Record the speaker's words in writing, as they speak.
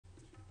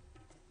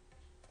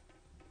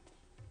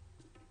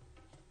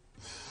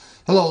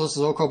Hello, this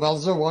is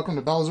OldCrowBalthazor. Welcome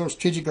to Balthazor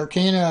Strategic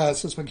Arcana.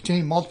 This is my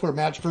continuing multiplayer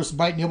match versus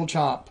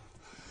BiteNibbleChomp.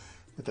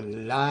 With the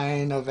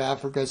Lion of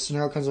Africa,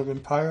 scenario comes of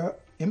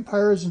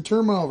Empires in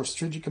Turmoil over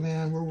Strategic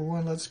Command, World War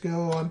I, let's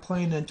go. I'm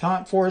playing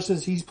Entente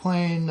forces. He's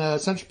playing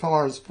Central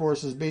Powers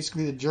forces,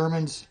 basically the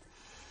Germans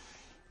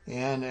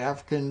and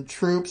African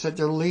troops that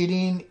they're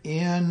leading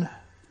in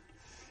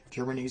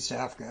Germany, East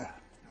Africa,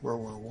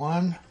 World War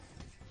I.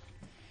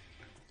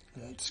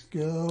 Let's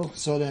go.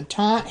 So the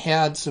Entente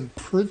had some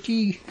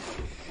pretty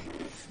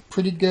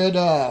good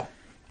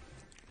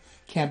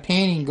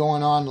campaigning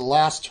going on the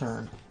last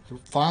turn. We're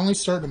finally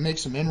starting to make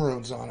some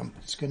inroads on them.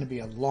 It's going to be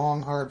a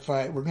long, hard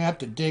fight. We're going to have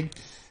to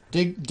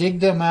dig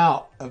them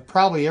out of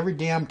probably every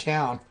damn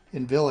town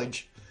and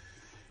village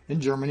in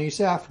Germany,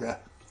 East Africa,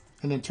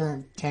 and in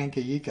turn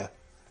Tanganyika.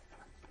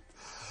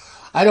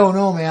 I don't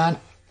know, man.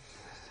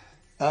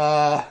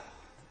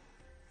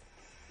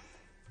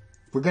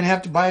 We're going to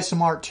have to buy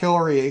some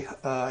artillery,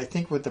 I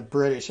think, with the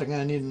British. I'm going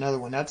to need another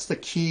one. That's the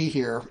key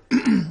here.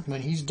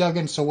 When he's dug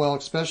in so well,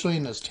 especially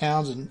in those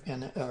towns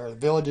and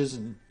villages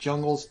and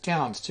jungles,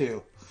 towns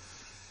too.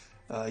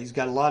 He's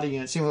got a lot of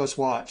units. See, let's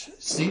watch.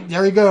 See,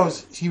 there he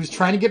goes. He was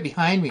trying to get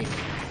behind me.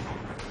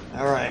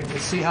 All right,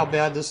 let's see how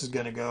bad this is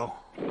going to go.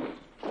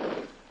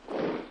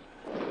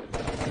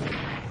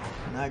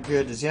 Not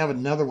good. Does he have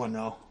another one,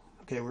 though?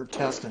 Okay, we're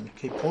testing.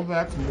 Okay, pull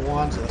back from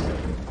Mwanza.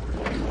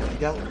 He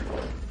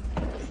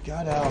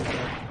got out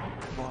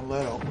on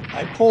Lettow.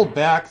 I pulled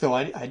back, though.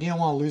 I didn't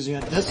want to lose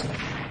him.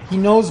 He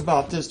knows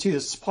about this, too.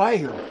 The supply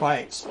here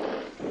bites. All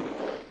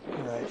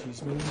right,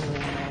 he's moving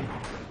around.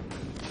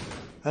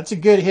 That's a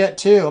good hit,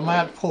 too. I might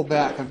have to pull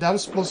back. That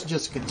was supposed to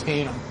just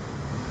contain him.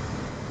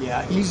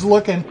 Yeah, he's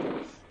looking.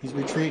 He's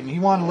retreating. He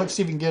wanted to look,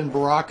 see if he can get in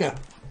Baraka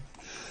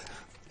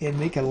and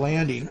make a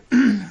landing.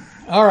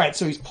 All right,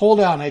 so he's pulled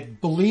out. And I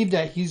believe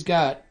that he's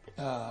got...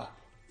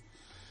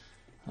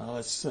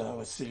 let's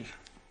see.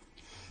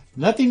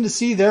 Nothing to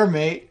see there,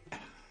 mate.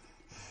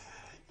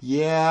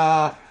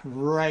 Yeah,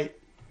 right.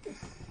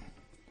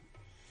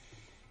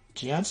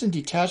 Jansen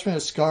detachment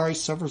of Scari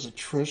suffers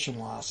attrition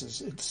losses.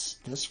 It's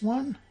this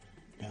one?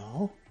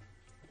 No.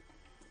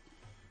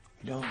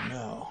 I don't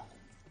know.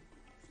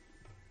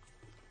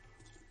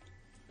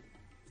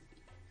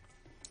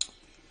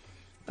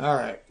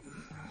 Alright.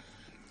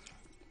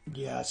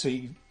 Yeah, so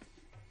he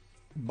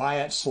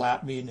Bayat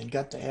slapped me and then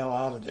got the hell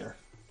out of there.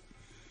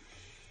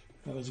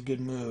 That was a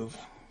good move.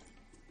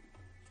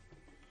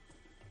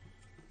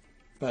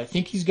 But I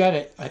think he's got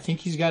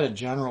a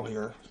general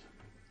here.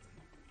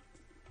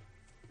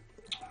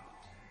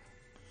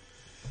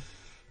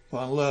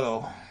 Well,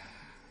 Lettow.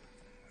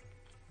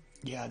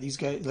 Yeah, these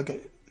guys, look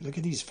at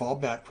these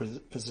fallback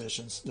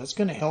positions. That's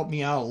going to help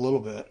me out a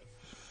little bit.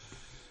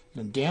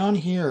 And down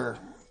here,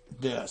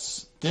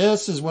 this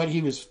is what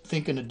he was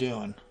thinking of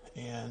doing.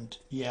 And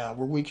yeah,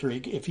 we're weaker.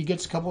 If he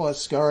gets a couple of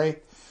Scari,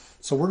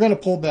 so we're going to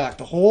pull back.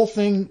 The whole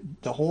thing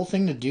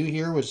to do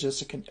here was just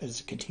to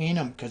contain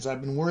him, because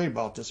I've been worried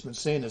about this. I've been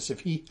saying this.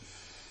 If he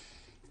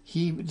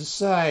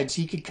decides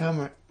he could come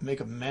and make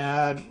a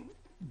mad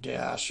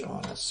dash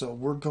on us, so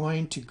we're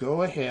going to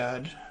go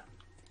ahead.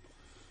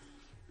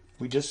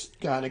 We just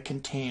got to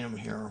contain him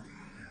here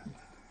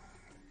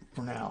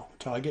for now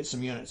until I get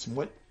some units. And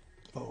what?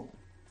 Oh,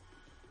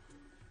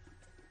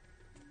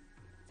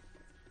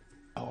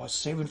 I was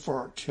saving for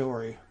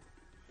artillery.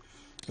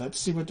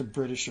 Let's see what the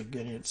British are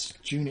getting. It's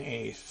June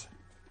 8th.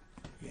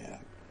 Yeah,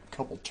 a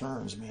couple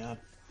turns, man.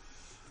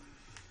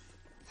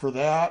 For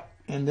that,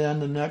 and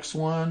then the next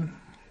one.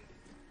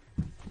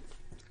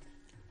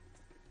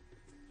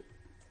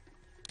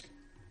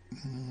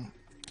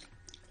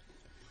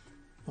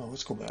 Oh,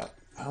 let's go back.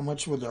 How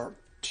much would the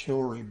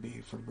artillery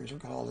be for the British?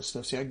 Look at all this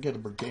stuff. See, I can get a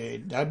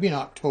brigade. That'd be in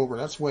October.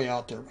 That's way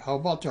out there. How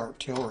about the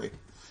artillery?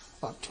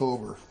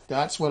 October.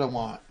 That's what I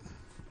want.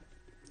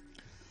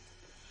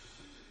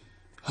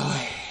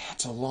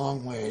 It's a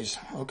long ways.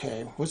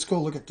 Okay, let's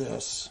go look at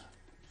this.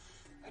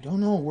 I don't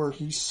know where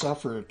he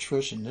suffered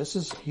attrition.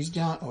 He's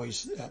down. Oh,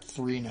 he's at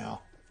 3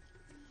 now.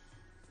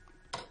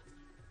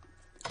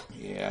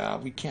 Yeah,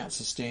 we can't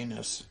sustain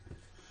this.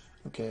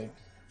 Okay.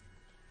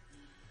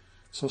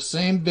 So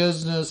same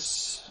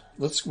business.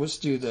 Let's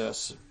do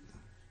this.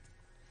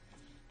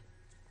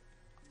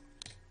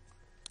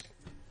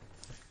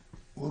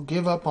 We'll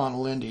give up on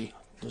Lindy.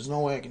 There's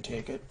no way I can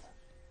take it.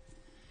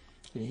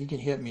 He can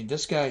hit me.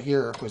 This guy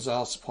here was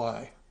out of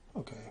supply.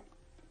 Okay.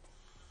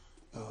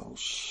 Oh,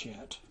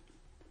 shit.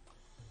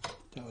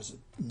 That was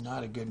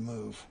not a good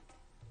move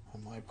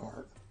on my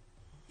part.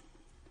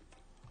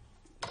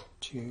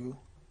 2.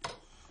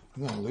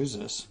 I'm going to lose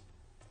this.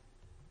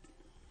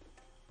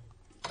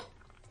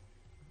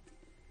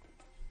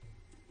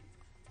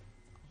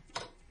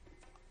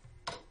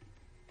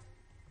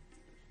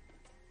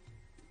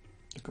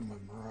 Look at my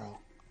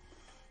morale.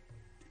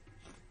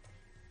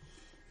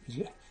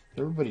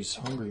 Everybody's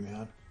hungry,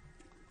 man.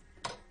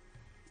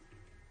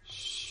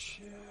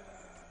 Shit.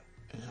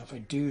 And if I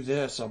do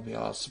this, I'll be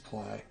out of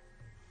supply.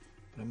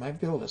 But I might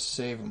be able to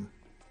save them.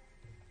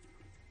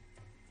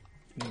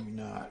 Maybe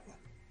not.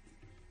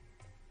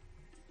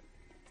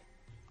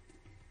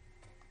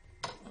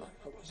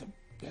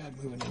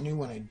 bad move, and I knew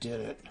when I did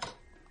it.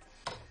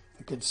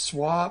 I could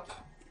swap.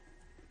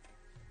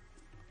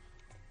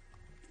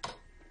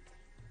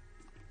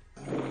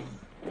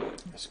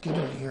 Let's get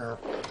in here.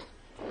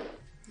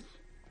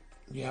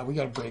 Yeah, we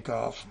got to break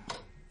off.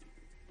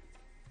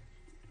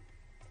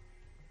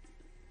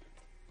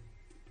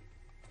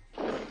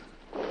 All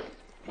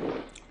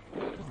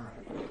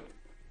right.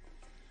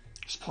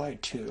 Supply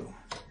 2.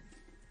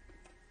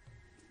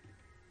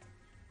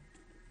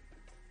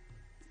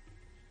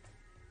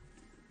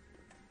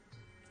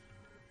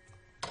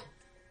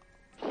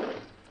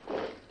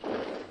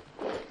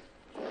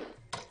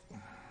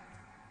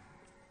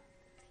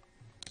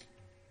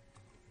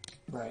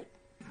 Right.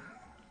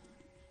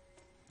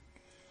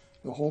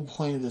 The whole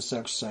point of this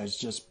exercise,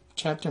 just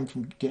protect him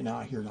from getting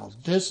out here. Now,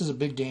 this is a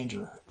big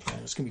danger.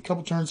 And it's going to be a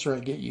couple turns till I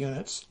get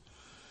units.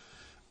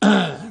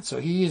 So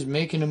he is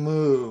making a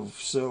move.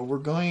 So we're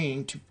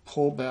going to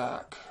pull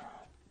back.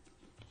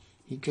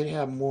 He could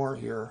have more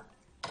here.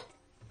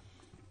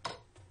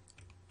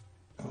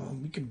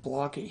 We could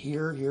block it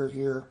here, here,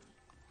 here.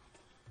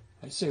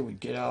 I say we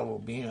get out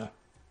of Obina.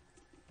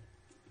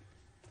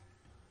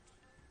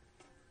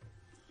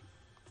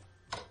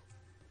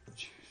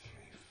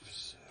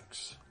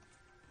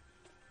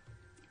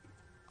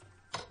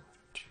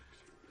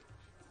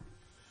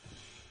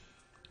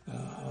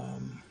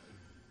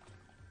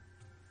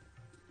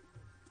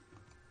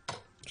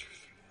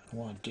 I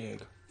want to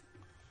dig.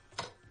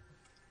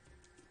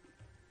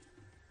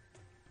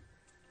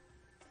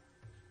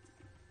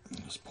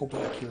 Let's pull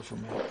back here for a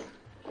minute.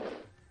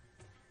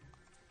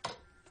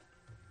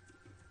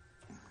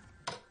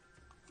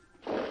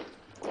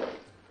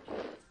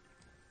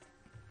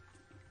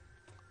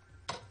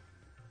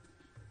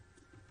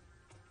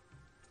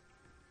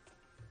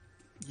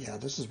 Yeah,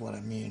 this is what I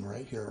mean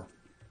right here.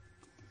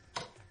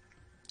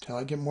 Till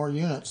I get more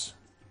units.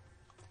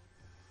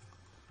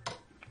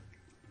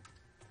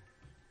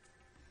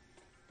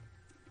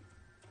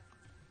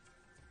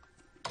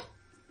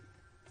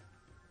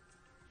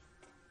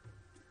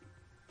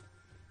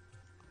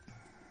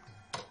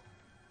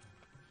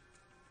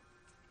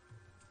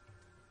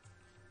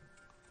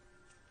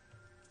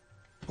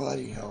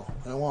 Bloody hell.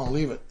 I don't want to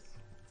leave it.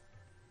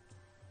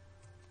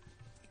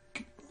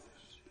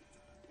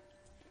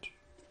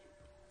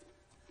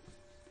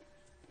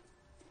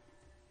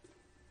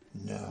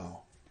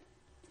 No.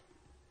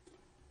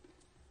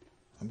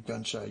 I'm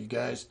gun shy. You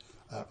guys,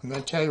 I'm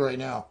going to tell you right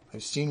now,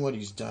 I've seen what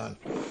he's done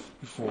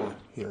before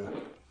here.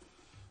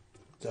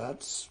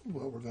 That's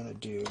what we're going to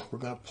do. We're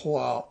going to pull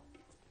out.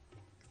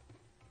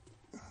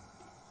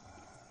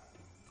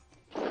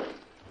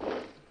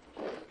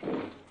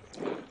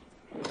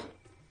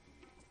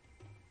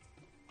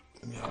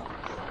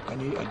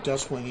 I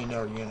desperately need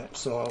another unit,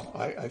 so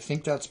I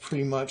think that's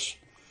pretty much,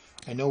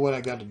 I know what I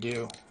got to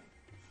do.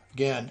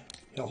 Again,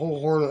 a whole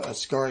horde of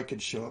Ascari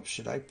could show up.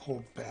 Should I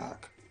pull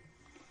back?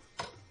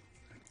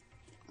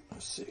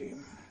 Let's see.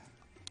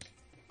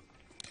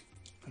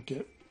 I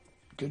get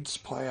good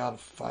supply out of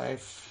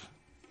 5.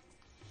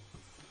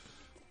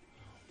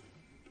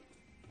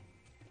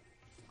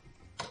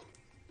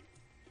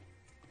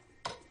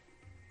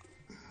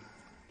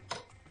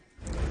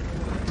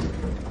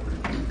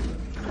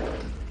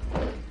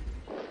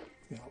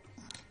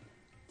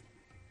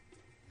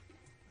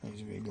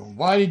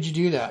 Why did you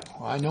do that?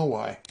 Well, I know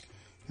why.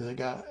 Because I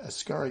got a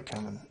Ascari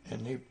coming,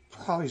 and they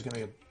probably is going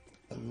to be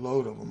a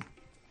load of them.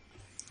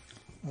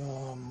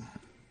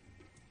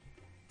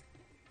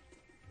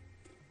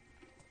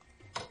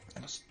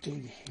 Let's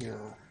dig here.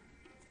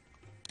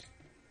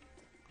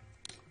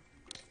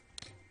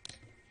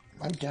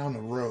 Right down the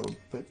road,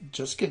 but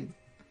just get.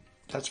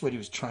 That's what he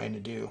was trying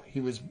to do.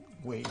 He was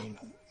waiting.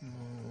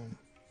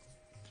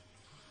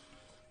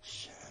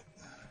 Shit.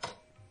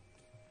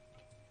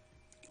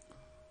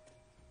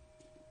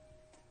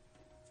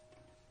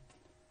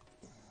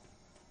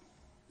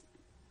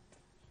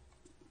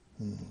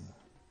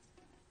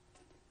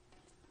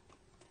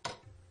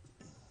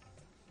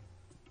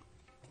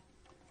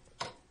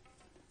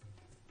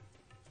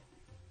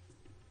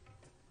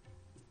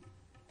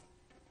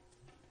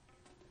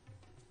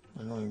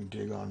 I don't even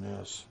dig on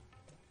this.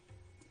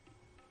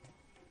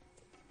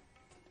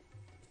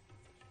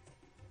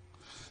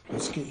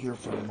 Let's get here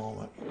for a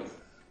moment.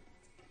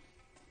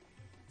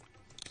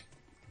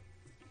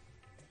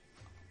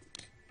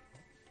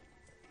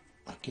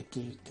 I get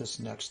this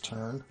next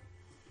turn.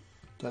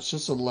 That's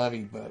just a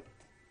levy, but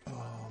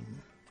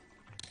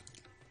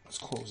let's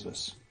close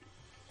this.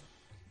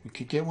 We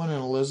could get one in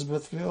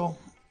Elizabethville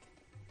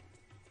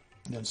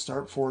and then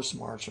start force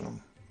marching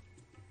them.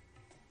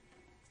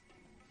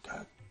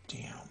 God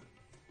damn.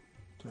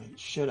 Doing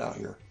shit out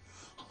here.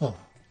 Huh.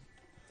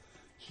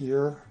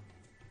 Here.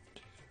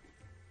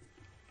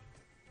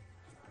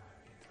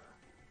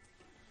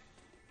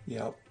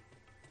 Yep.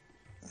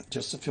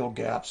 Just to fill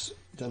gaps.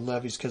 The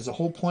levies, because the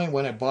whole point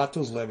when I bought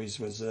those levies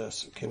was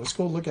this. Okay, let's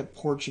go look at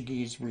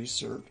Portuguese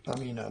research.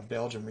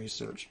 Belgian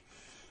research.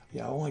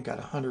 Yeah, I only got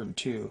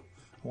 102.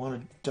 I want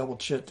to double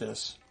check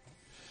this.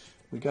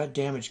 We got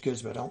damaged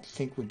goods, but I don't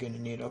think we're going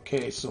to need.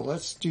 Okay, so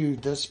let's do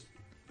this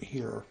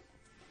here.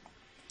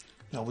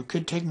 Now we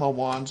could take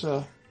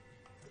Mwanza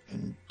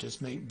and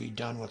just be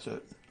done with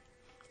it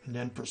and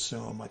then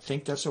pursue him. I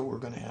think that's what we're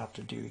going to have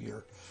to do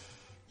here.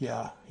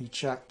 Yeah, he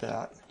checked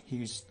that.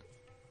 He's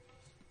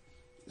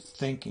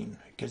thinking,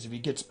 because if he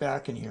gets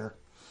back in here.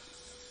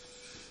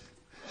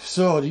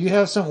 So, do you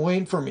have something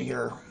waiting for me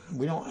here?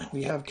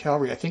 We have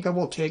cavalry. I think I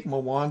will take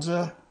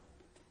Mwanza.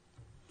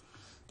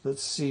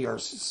 Let's see, our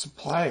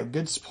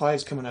good supply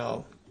is coming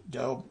out.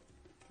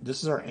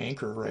 This is our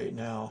anchor right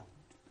now.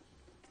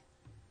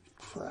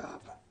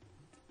 Crap.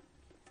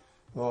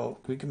 Well,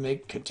 we can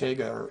make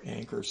Katega our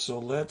anchor, so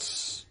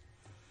let's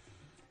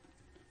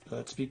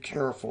be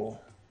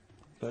careful.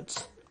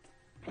 Let's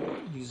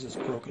use this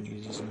broken.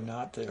 He's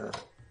not there.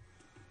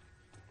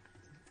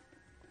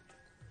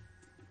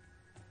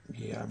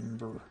 Yeah, I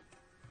remember.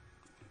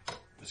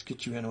 Let's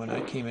get you in when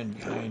I came in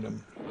behind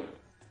him.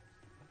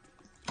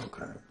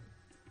 Okay.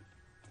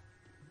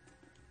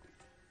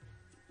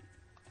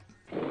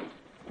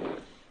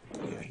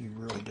 Yeah, he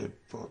really did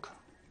book.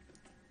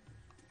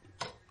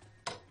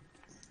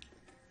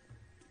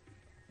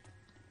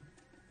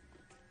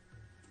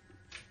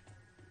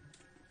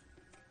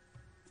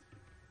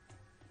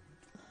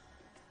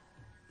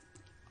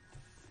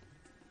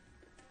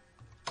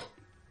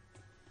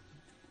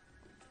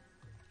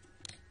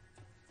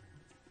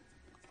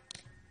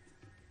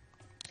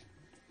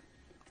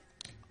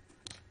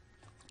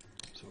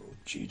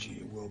 GG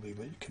it will be,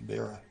 but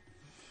Canberra.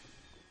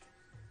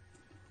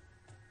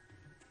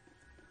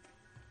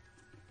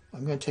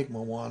 I'm going to take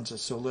Mwanza,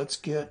 so let's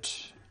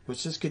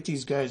just get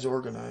these guys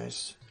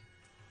organized.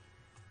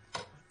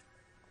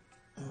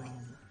 There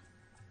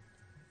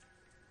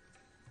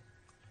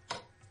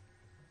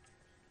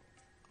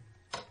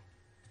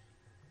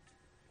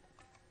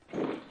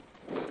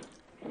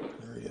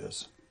he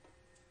is.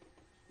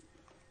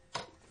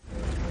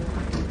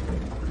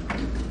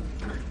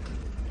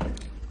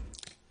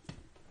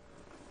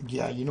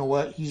 Yeah, you know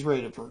what? He's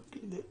ready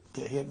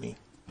to hit me.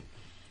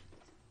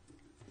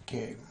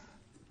 Okay.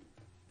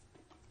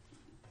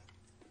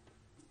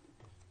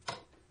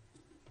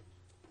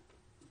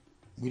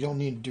 We don't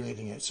need to do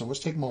anything yet. So let's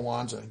take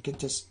Mwanza and get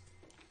this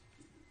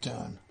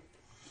done.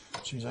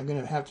 Which means I'm going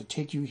to have to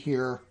take you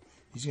here.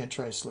 He's going to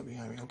try to slip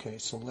behind me. Okay,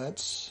 so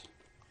let's...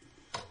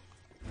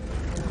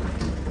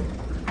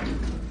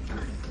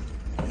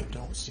 I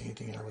don't see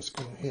anything. I was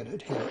going to hit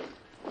it.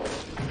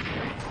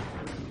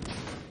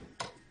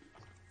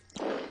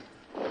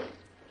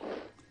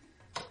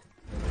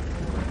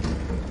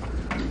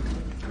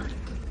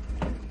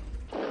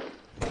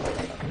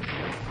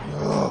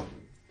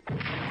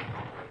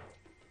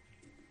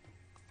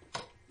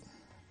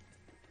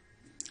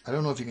 I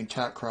don't know if you can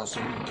tack cross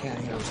there. You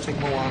can. Here, let's take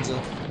Mwanza.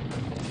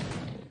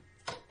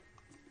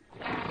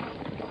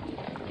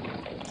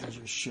 There's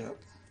your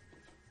ship.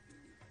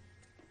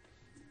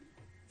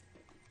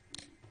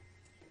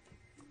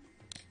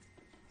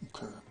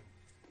 Okay.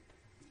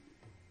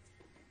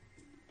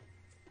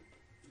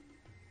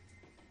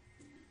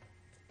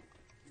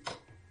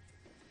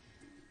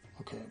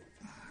 Okay.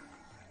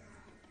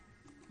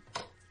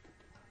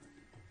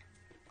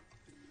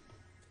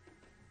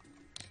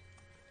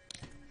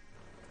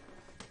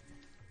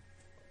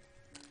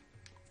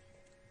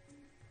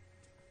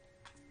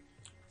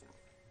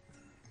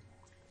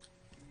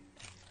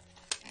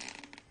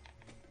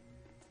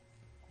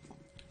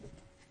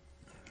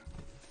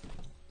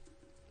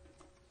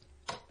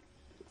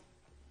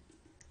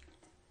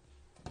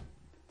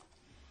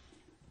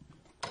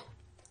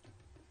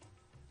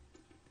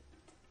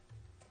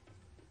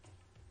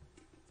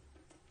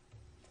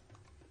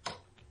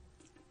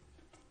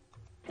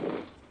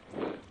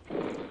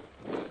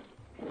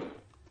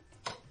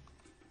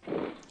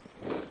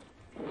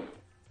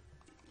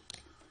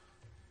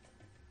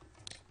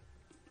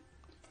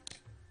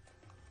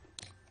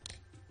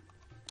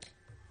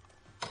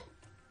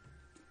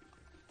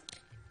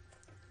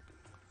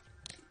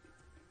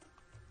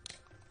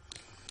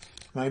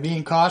 Am I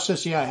being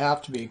cautious? Yeah, I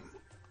have to be.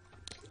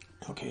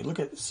 Okay,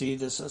 see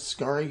this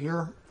Ascari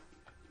here?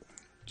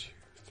 2,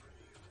 3,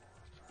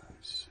 4, 5,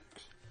 6.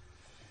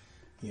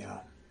 Yeah.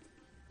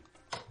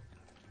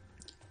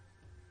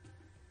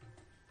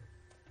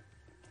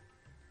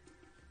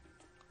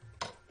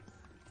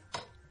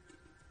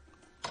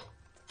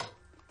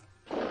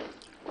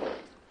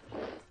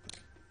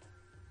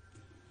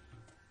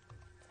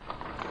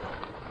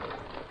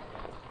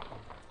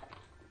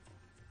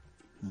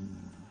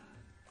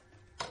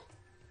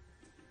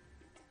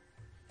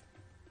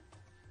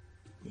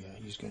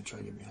 He's going to try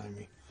to get behind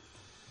me.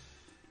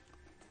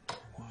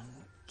 1,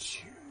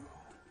 2.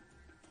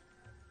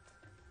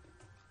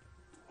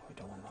 I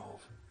don't know.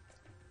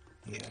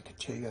 Yeah,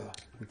 Katega.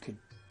 We could.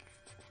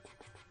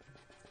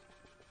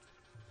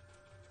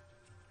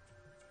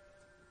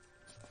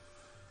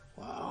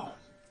 Wow.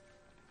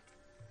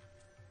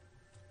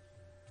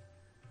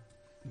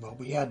 Well,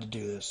 we had to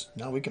do this.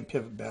 Now we can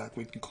pivot back.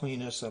 We can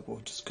clean this up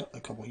with just a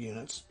couple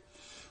units.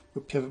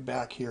 We'll pivot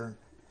back here.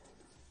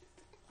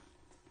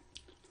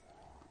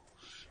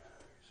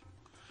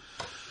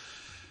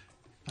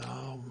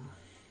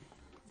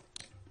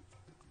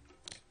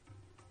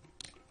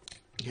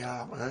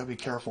 Yeah, I gotta be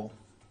careful.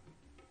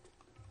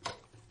 I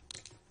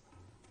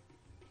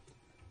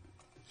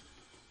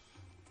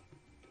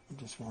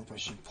just wonder if I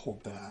should pull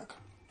back.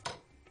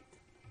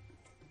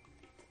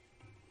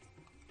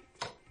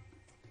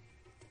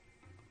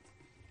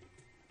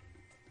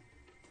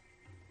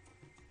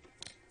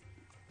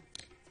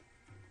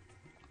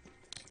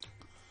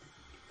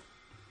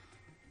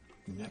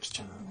 Next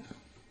turn.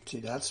 See,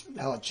 that's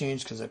how it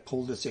changed because I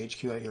pulled this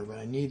HQ out here, but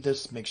I need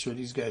this to make sure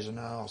these guys are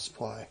not out of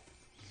supply.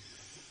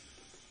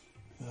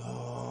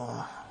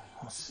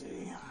 Let's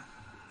see.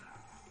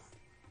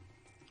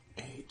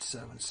 8,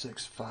 7,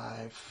 6,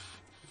 5,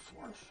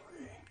 4,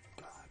 3.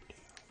 God damn.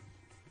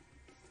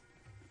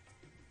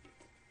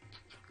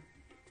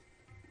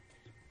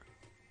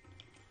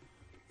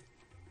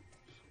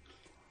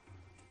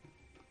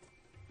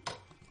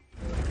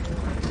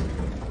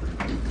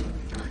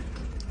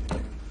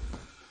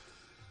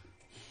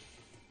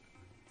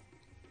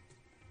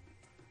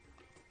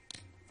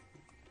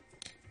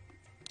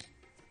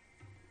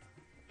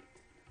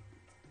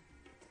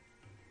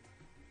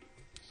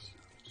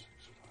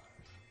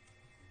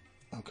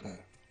 Okay.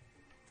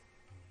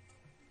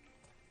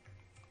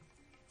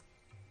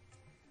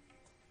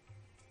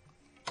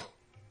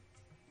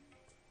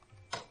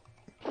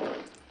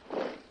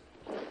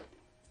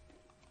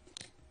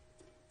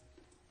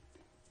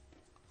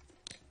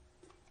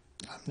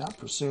 I'm not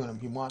pursuing him.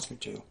 He wants me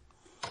to.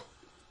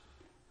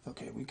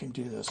 Okay, we can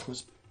do this.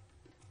 Let's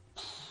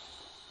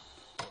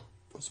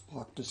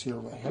block this here.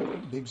 I have a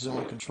big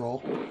zone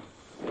control.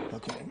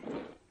 Okay.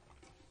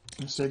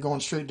 Instead of going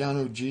straight down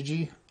to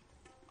Ujiji.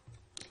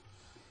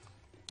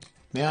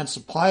 Man,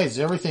 supply is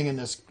everything in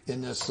this.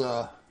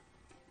 We're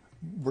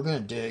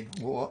gonna dig.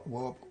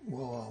 We'll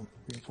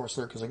reinforce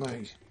there because I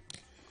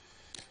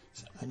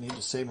need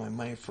to save my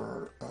money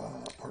for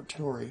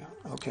artillery.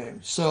 Okay,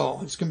 so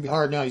it's gonna be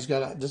hard now.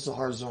 This is a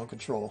hard zone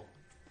control,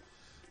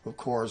 of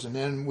course, and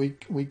then we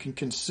can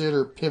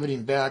consider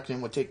pivoting back. Then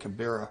we'll take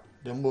Kibera.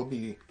 Then we'll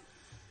be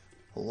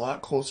a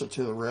lot closer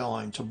to the rail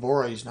line.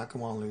 Tabora, he's not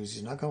gonna want to lose.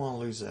 He's not gonna want to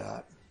lose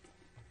that.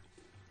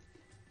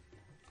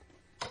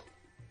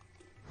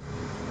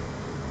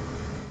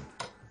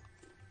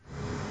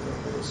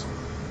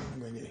 I'm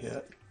going to get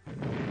hit.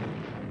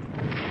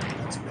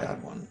 That's a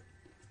bad one.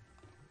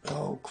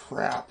 Oh,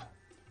 crap.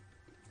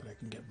 But I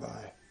can get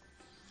by.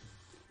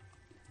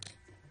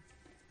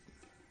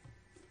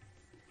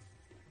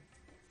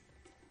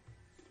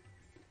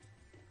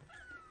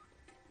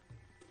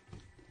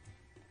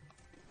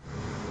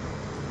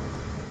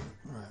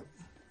 All right.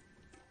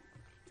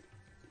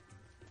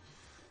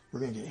 We're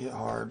going to get hit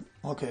hard.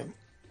 Okay,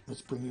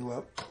 let's bring you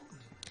up.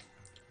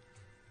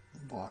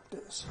 Block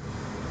this.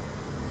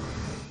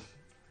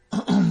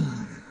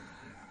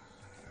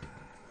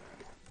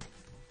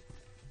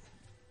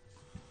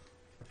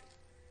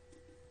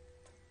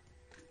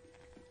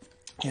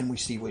 And we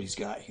see what he's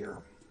got here.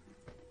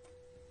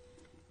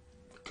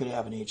 Could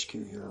have an HQ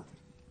here.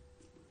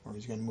 Or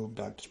he's going to move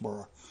back to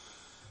Tabora.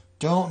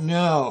 Don't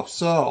know.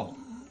 So,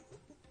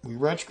 we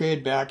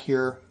retrograde back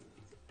here.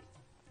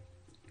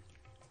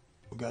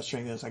 We got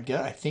strength.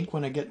 I think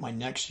when I get my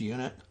next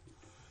unit,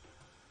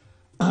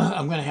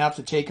 I'm going to have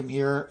to take him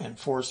here and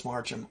force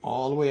march him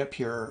all the way up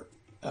here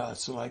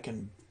so I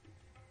can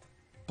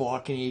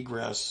block any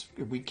egress.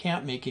 If we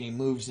can't make any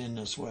moves in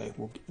this way,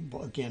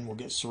 we'll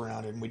get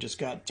surrounded. And we just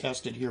got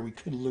tested here. We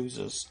could lose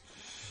this,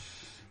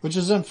 which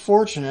is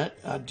unfortunate.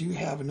 I do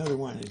have another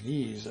one of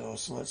these, though,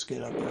 so let's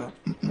get up there.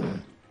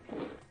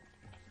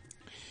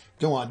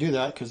 Don't want to do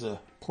that because the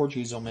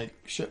Portuguese will make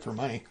shit for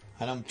money.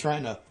 And I'm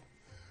trying to...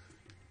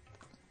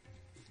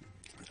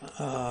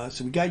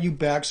 so we got you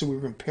back, so we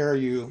repair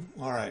you.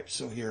 All right,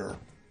 so here.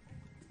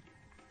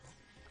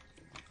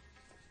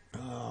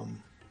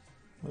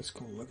 Let's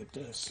go look at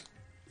this.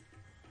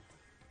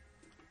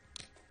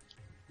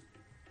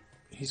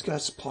 He's got a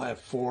supply of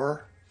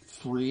 4,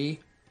 3.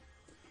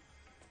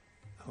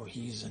 Oh,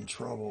 he's in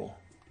trouble.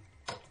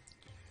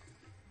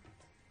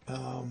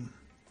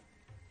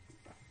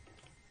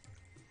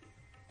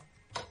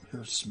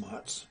 Here's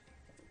Smuts.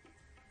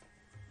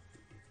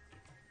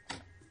 I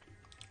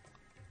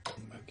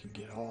can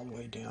get all the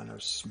way down there.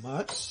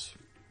 Smuts.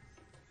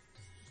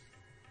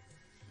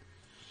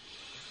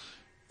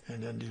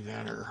 And then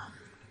Devanner.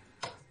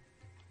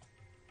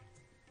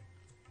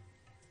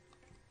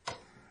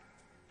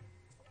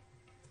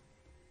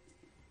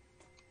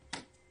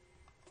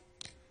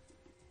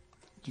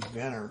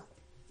 Devanner.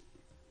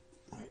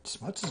 Wait,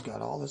 Smuts has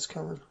got all this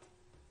covered?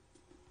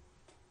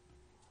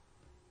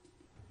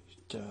 He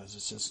does.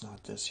 It's just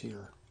not this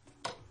here.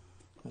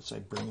 Unless I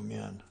bring him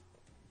in.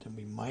 Then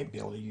we might be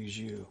able to use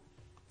you.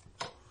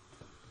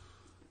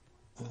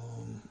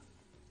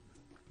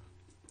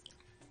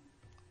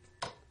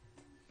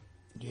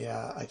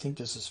 Yeah, I think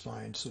this is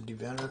fine. So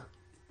Devanner.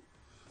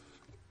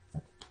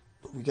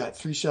 We got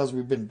 3 shells.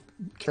 We've been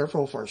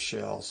careful with our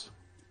shells.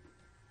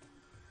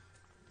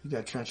 You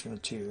got Trenchman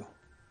of 2.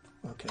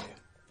 Okay.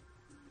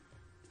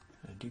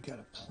 I do got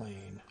a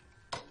plane.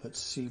 Let's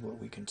see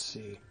what we can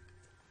see.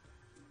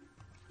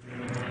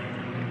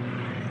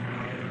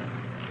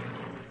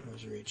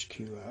 your HQ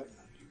at?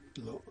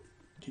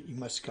 You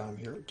must have got him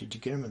here. Did you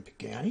get him in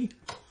Pagani?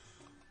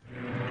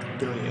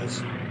 There he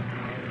is.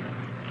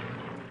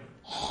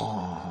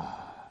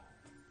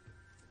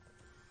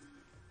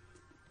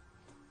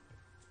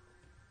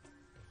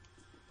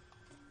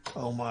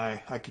 Oh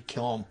my, I could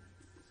kill him.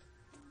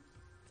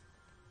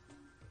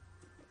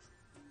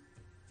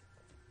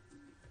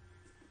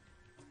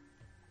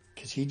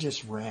 Because he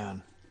just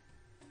ran.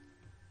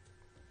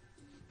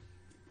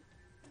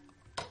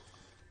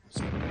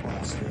 Let's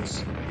blast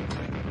this.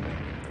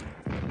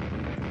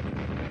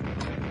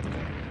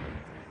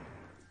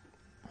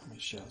 How many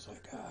shells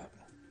I got?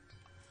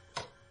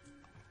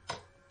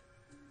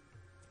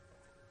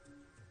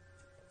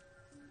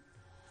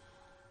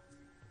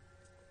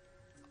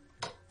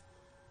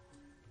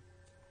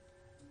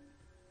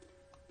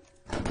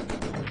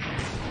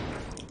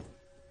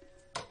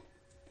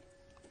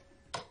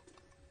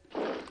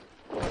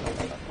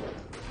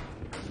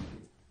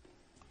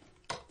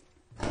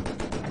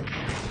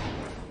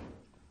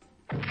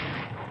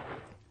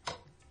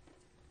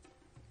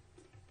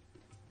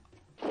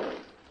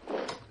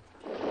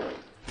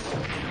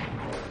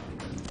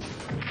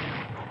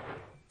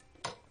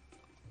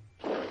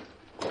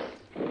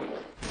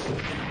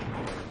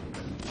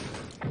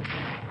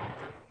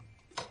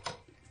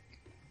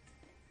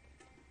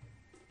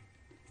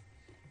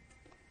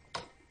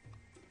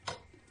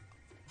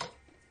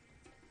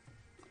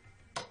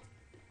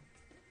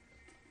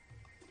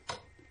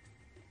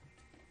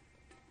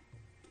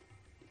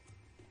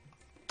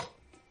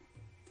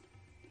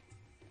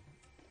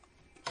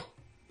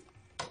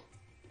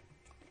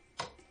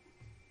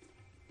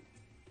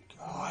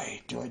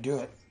 Do I do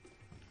it?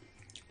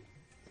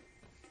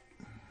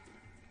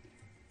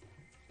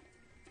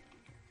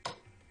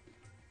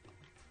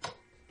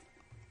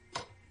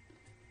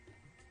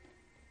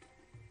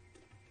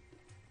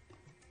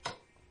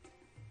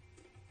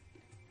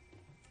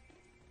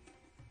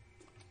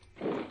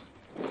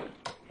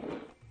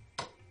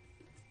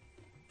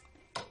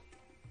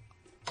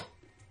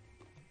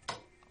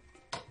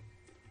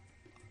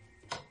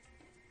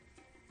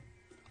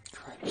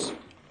 Cripes.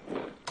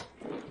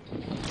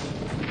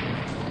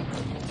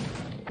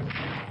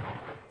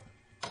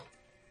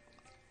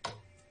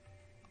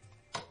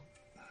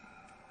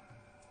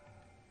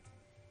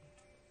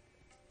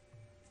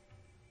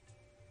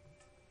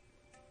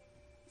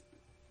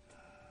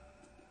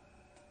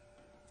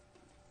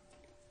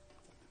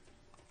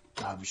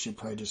 God, we should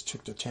probably just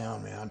took the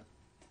town, man.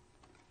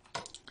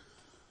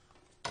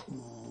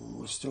 Ooh,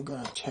 we're still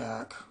gonna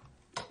attack.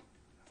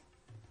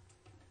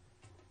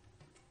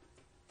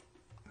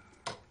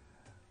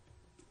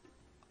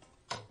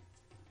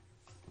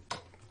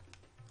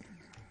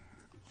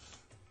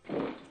 We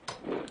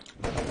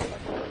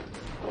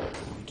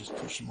just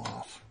push him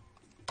off.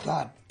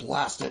 God,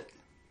 blast it.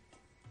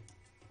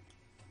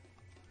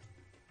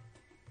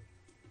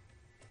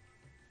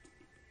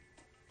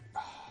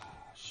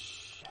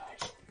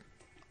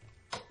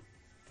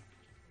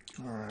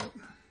 All right.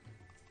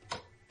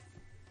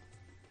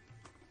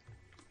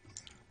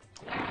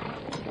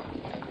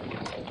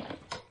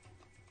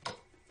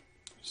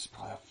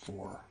 Supply of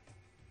 4.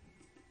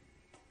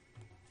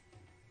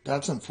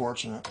 That's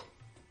unfortunate.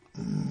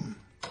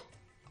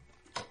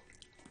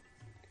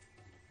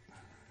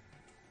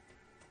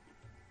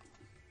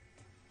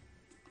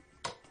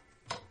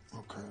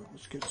 Okay,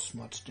 let's get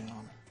smuts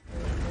down.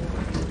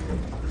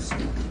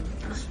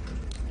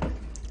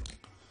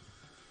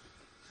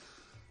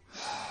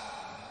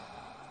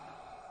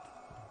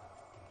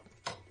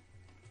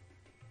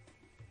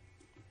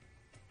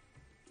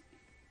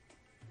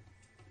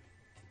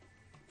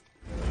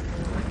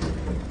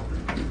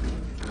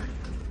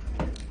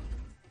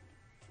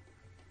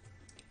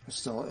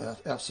 Still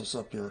F's us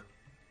up here.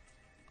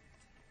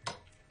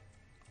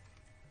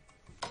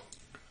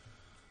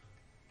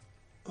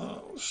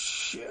 Oh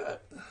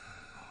shit.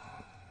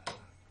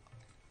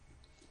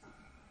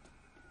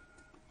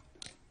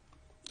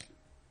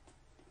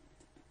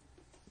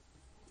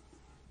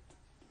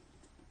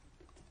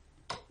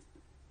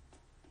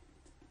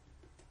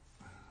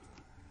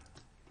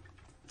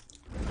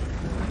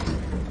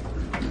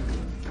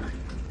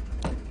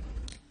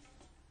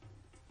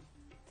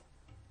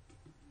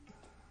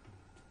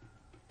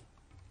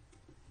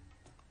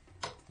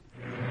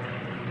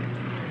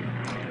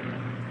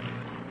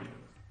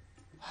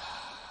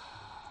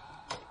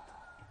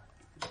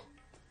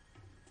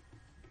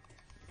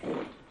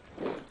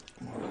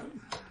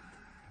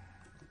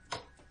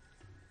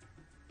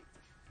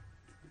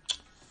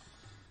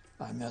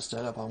 I messed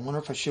that up. I wonder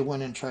if I should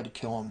went in and tried to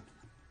kill him.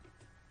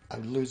 I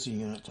would lose the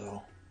unit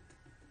though.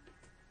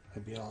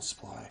 I'd be out of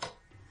supply.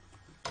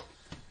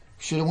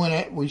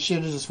 We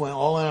should have just went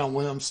all in on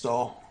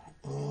Williamstall.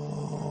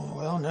 Oh,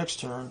 well, next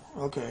turn.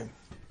 Okay.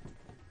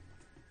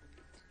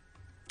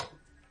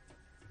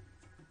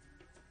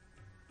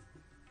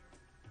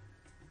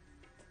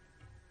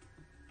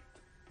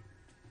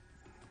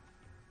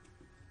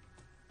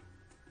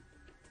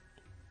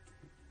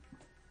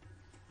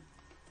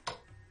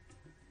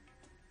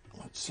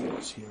 Let's see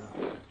what's here.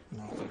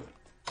 Nothing.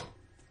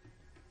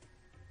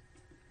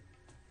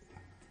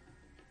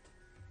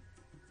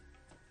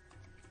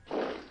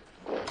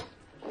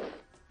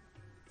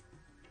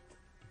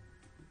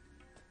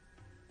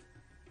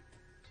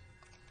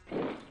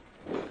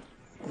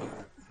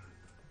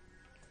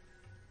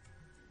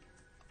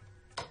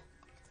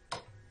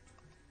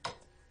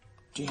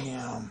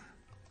 Damn.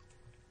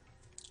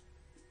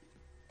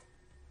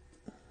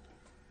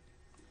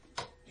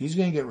 He's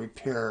going to get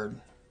repaired.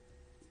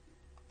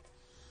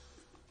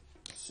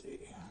 Let's see.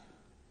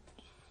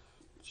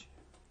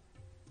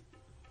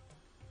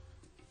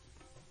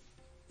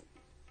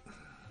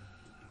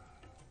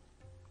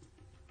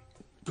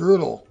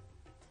 Brutal.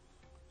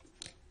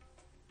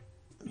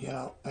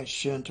 Yeah, I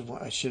shouldn't have.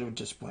 I should have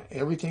just put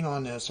everything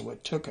on this. I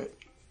would took it,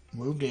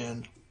 moved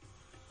in,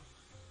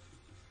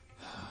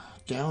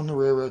 down the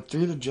railroad,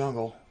 through the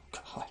jungle.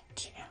 God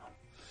damn.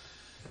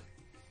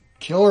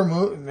 Killer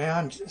move,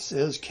 man. This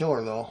is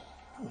killer though,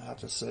 I have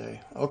to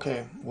say.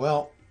 Okay,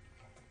 well,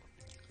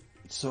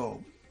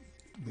 so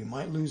we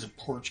might lose a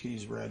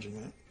Portuguese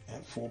regiment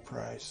at full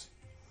price.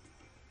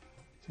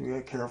 So we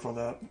gotta be careful of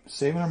that.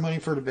 Saving our money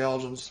for the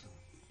Belgians.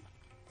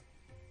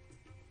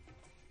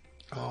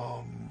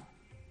 Count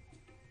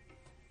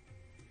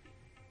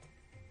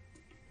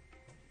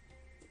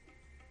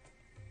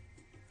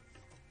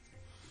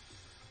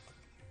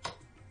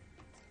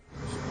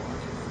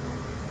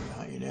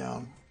you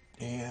down.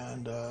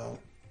 And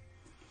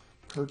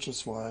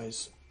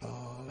purchase-wise, I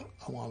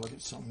want to look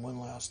at something one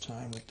last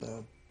time with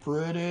the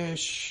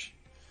British.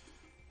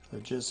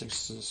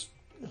 Logistics is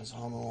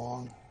humming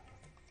along.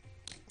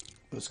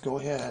 Let's go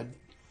ahead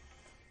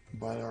and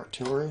buy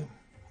artillery.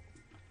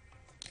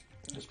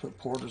 Let's put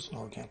porters.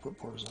 No, we can't put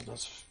porters on.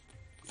 That's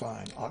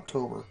fine.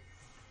 October.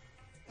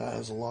 That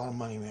is a lot of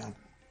money, man.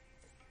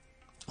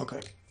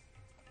 Okay.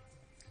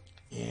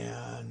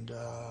 And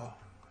I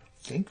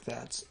think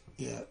that's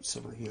it. It's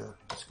over here.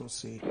 Let's go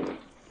see.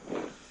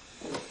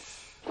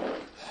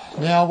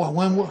 Now,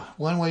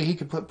 one way he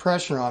could put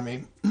pressure on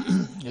me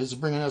is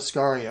bringing a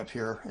Ascari up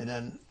here, and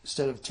then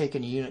instead of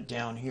taking a unit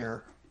down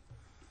here,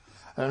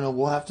 I don't know.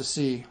 We'll have to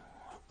see.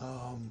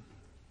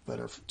 But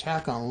our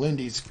attack on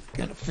Lindy's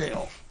gonna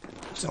fail,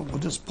 so we'll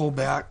just pull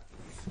back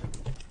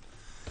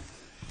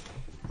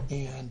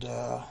and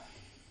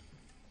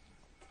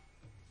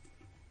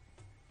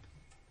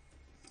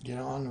get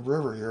on the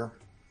river here,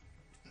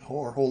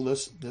 or hold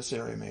this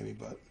area maybe.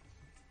 But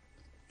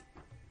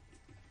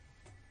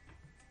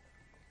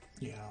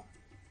yeah,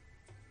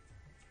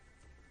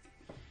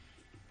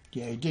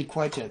 he did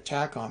quite the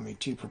attack on me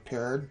too.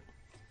 Prepared,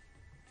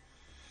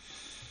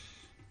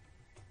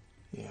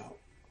 yeah.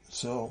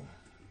 So.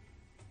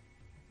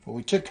 Well,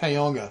 we took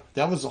Kayonga.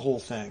 That was the whole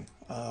thing.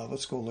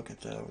 Let's go look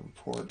at the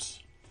reports.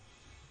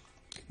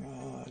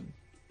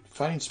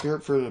 Fighting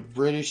spirit for the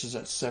British is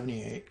at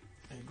 78.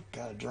 They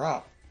got a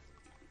drop.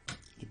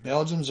 The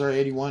Belgians are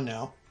 81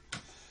 now.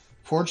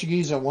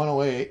 Portuguese at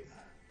 108.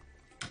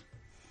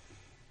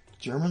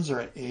 Germans are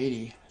at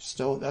 80.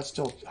 That's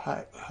still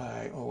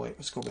high. Oh wait,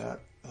 let's go back.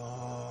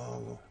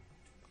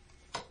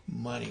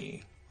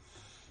 Money.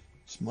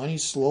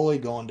 Money's slowly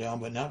going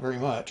down, but not very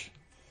much.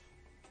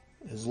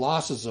 His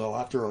losses, though,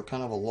 after a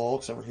kind of a lull,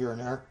 except for here and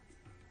there,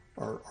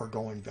 are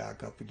going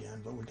back up again.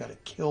 But we've got to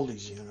kill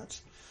these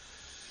units.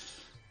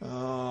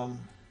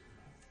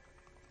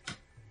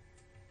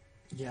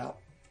 Yeah,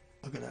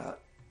 look at that.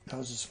 That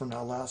was just from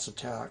that last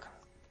attack.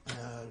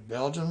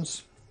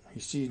 Belgians, he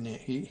sees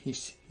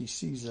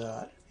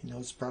that. He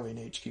knows probably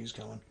an HQ's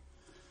coming.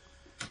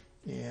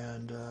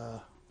 And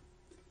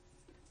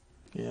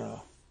yeah,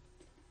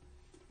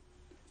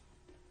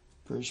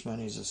 British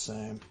money's the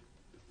same.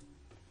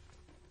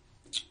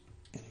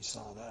 And he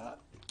saw that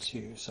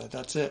too. So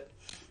that's it.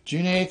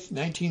 June 8th,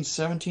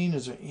 1917.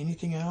 Is there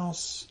anything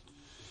else?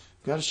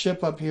 Got a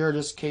ship up here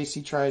just in case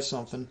he tries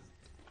something.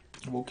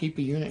 We'll keep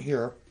a unit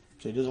here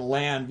so he doesn't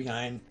land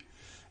behind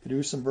at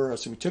Usumbura.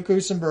 So we took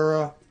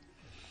Usumbura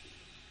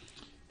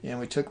and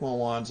we took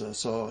Mwanza.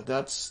 So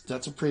that's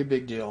a pretty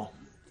big deal.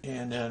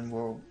 And then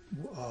we'll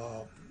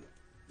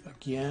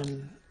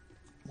again,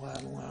 what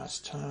happened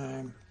last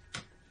time?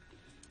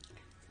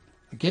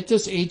 Get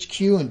this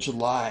HQ in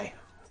July.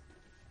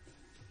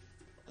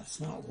 That's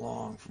not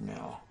long from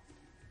now.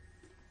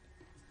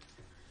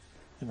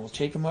 And we'll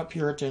take him up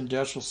here at the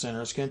industrial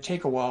center. It's going to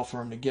take a while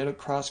for him to get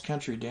across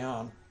country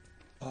down.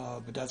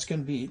 But that's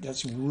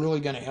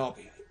really going to help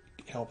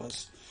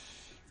us.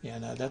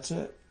 And that's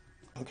it.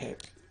 Okay.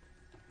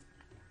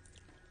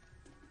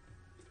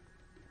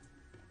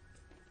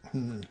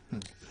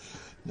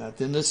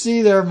 Nothing to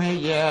see there, mate.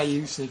 Yeah,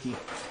 you sneaky.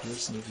 You're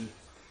sneaky.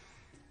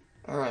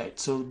 All right,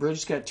 so the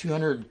British got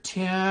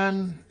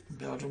 210.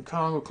 Belgium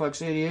Congo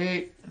collects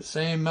 88. The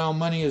same amount of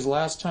money as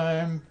last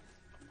time.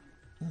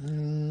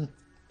 And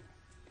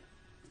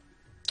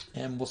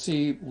we'll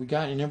see. We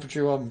got an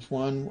infantry weapons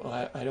one.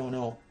 I don't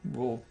know.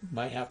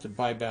 Might have to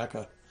buy back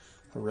a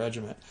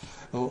regiment.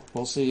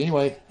 We'll see.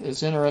 Anyway,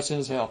 it's interesting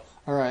as hell.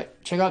 All right,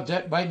 check out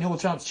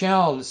BiteNibbleChomp's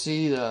channel to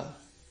see the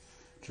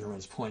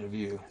Germans' point of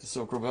view. This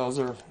is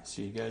OldCrowBalthazor.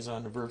 See you guys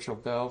on the virtual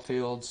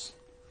battlefields.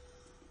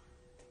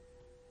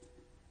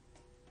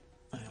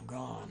 I am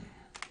gone.